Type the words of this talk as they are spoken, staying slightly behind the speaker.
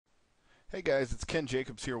Hey guys, it's Ken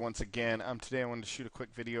Jacobs here once again. Today I wanted to shoot a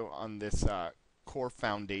quick video on this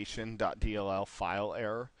Corefoundation.dll file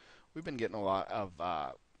error. We've been getting a lot of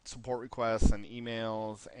support requests and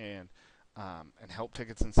emails and help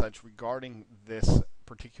tickets and such regarding this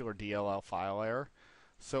particular DLL file error.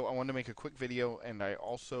 So I wanted to make a quick video, and I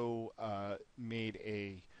also made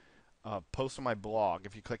a post on my blog.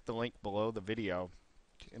 If you click the link below the video,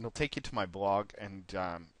 it'll take you to my blog, and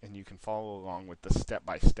you can follow along with the step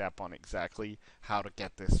by step on exactly how to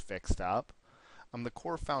get this fixed up. The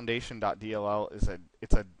Corefoundation.dll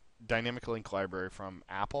it's a dynamic link library from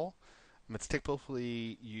Apple. It's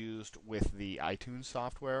typically used with the iTunes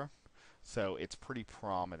software, so it's pretty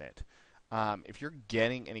prominent. If you're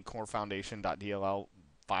getting any Corefoundation.dll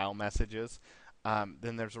file messages,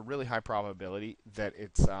 then there's a really high probability that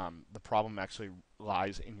the problem actually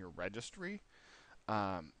lies in your registry.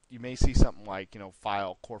 You may see something like,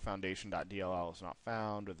 file corefoundation.dll is not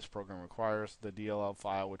found, or this program requires the DLL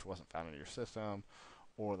file which wasn't found in your system,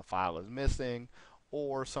 or the file is missing,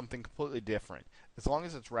 or something completely different. As long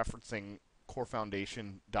as it's referencing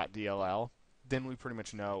corefoundation.dll, then we pretty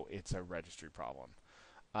much know it's a registry problem.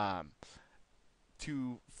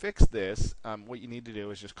 To fix this, what you need to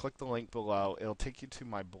do is just click the link below. It'll take you to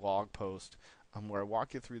my blog post where I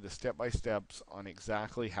walk you through the step-by-steps on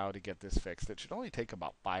exactly how to get this fixed. It should only take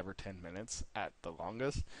about 5 or 10 minutes at the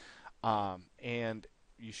longest, and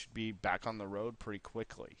you should be back on the road pretty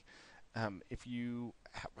quickly. If you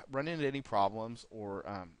run into any problems or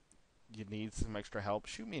you need some extra help,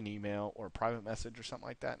 shoot me an email or a private message or something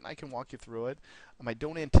like that, and I can walk you through it. I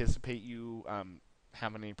don't anticipate you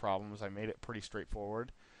having any problems. I made it pretty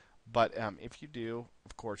straightforward. But if you do,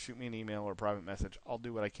 of course, shoot me an email or a private message. I'll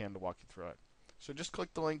do what I can to walk you through it. So just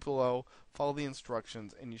click the link below, follow the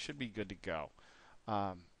instructions, and you should be good to go.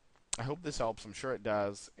 I hope this helps. I'm sure it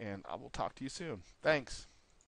does, and I will talk to you soon. Thanks.